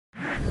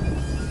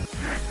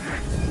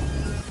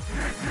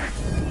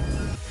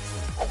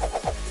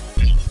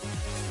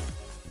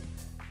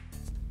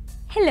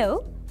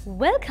Hello,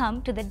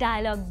 welcome to the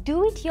Dialog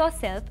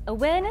Do-It-Yourself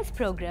Awareness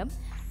Program,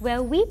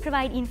 where we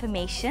provide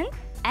information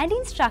and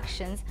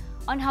instructions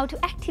on how to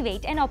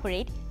activate and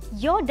operate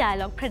your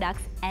Dialog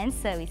products and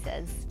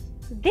services.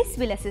 This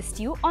will assist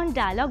you on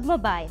Dialog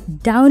Mobile.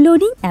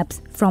 Downloading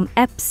apps from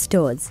app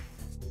stores.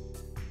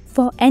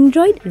 For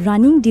Android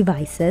running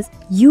devices,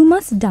 you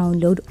must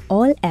download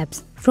all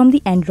apps from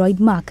the Android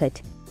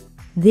market.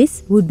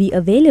 This would be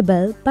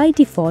available by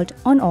default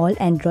on all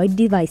Android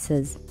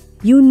devices.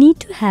 You need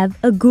to have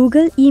a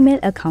Google email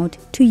account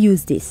to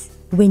use this.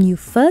 When you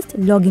first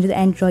log into the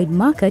Android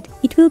market,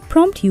 it will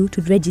prompt you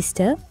to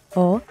register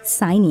or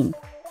sign in.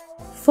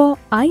 For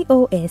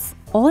iOS,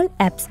 all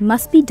apps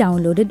must be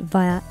downloaded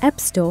via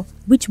App Store,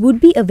 which would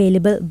be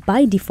available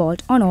by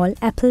default on all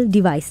Apple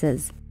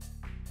devices.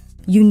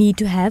 You need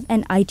to have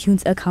an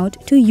iTunes account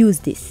to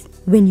use this.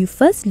 When you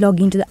first log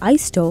into the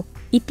iStore,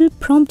 it will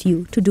prompt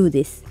you to do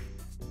this.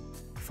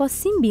 For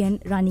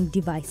Symbian running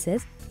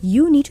devices,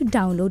 you need to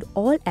download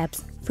all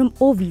apps from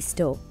OV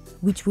Store,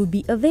 which would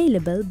be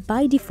available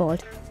by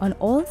default on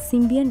all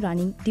Symbian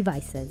running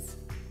devices.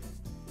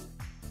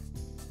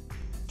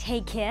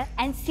 Take care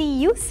and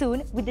see you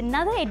soon with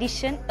another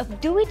edition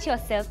of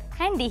Do-It-Yourself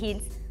Handy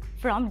Hints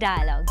from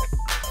Dialog.